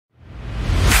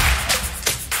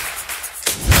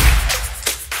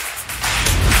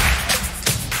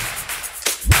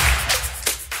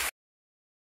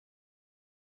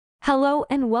Hello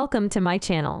and welcome to my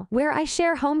channel, where I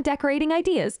share home decorating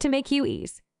ideas to make you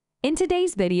ease. In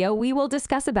today's video, we will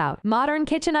discuss about Modern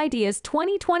Kitchen Ideas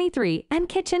 2023 and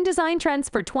Kitchen Design Trends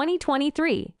for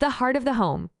 2023, the heart of the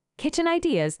home. Kitchen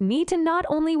ideas need to not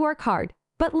only work hard,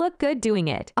 but look good doing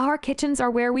it. Our kitchens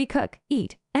are where we cook,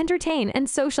 eat, entertain, and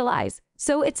socialize.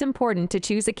 So it's important to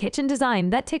choose a kitchen design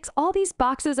that ticks all these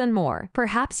boxes and more.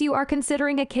 Perhaps you are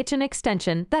considering a kitchen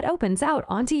extension that opens out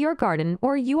onto your garden,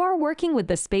 or you are working with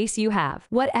the space you have.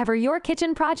 Whatever your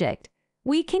kitchen project,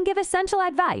 we can give essential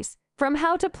advice from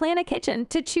how to plan a kitchen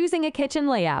to choosing a kitchen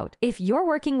layout. If you're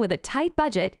working with a tight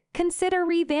budget, consider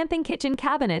revamping kitchen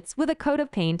cabinets with a coat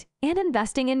of paint and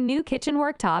investing in new kitchen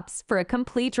worktops for a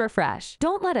complete refresh.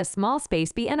 Don't let a small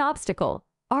space be an obstacle.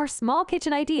 Our small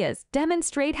kitchen ideas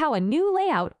demonstrate how a new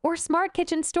layout or smart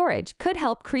kitchen storage could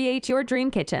help create your dream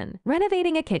kitchen.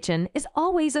 Renovating a kitchen is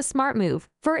always a smart move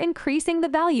for increasing the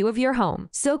value of your home.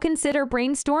 So consider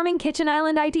brainstorming kitchen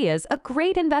island ideas a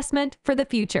great investment for the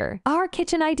future. Our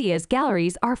kitchen ideas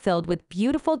galleries are filled with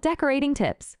beautiful decorating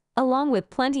tips, along with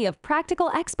plenty of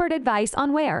practical expert advice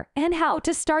on where and how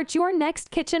to start your next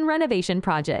kitchen renovation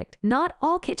project. Not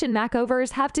all kitchen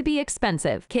makeovers have to be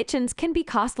expensive. Kitchens can be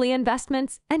costly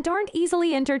investments and aren't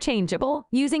easily interchangeable.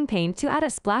 Using paint to add a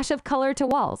splash of color to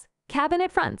walls,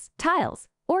 cabinet fronts, tiles,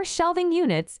 or shelving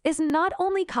units is not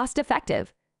only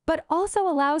cost-effective, but also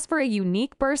allows for a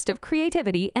unique burst of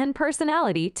creativity and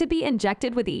personality to be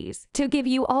injected with ease. To give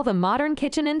you all the modern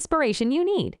kitchen inspiration you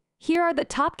need, here are the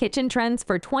top kitchen trends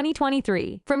for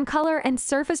 2023. From color and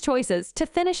surface choices to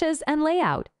finishes and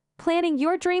layout, planning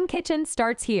your dream kitchen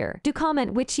starts here. Do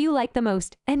comment which you like the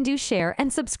most, and do share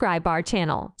and subscribe our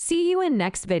channel. See you in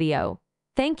next video.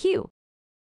 Thank you.